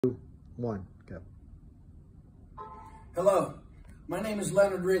one, go. Hello, my name is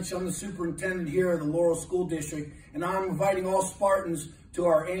Leonard Rich. I'm the superintendent here of the Laurel School District, and I'm inviting all Spartans to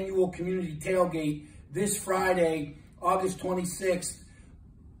our annual community tailgate this Friday, August 26th,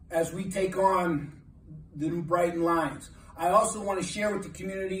 as we take on the New Brighton Lions. I also want to share with the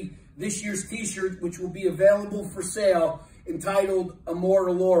community this year's t-shirt, which will be available for sale, entitled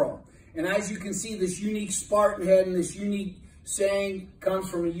Immortal Laurel. And as you can see, this unique Spartan head and this unique saying comes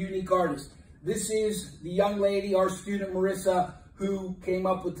from a unique artist. This is the young lady, our student Marissa, who came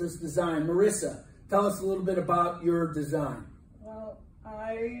up with this design. Marissa, tell us a little bit about your design. Well,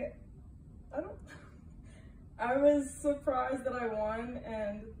 I was surprised that I won,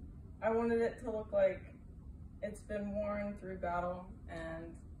 and I wanted it to look like it's been worn through battle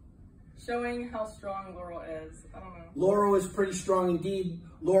and showing how strong Laurel is. I don't know. Laurel is pretty strong indeed.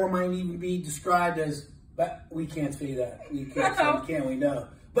 Laurel might even be described as, but we can't say that. We can't say it, can we? No.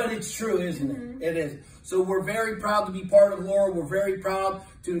 But it's true, isn't it? Mm-hmm. It is. So we're very proud to be part of Laurel. We're very proud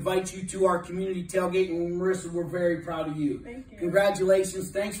to invite you to our community tailgate. And Marissa, we're very proud of you. Thank you.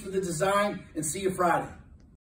 Congratulations. Thanks for the design, and see you Friday.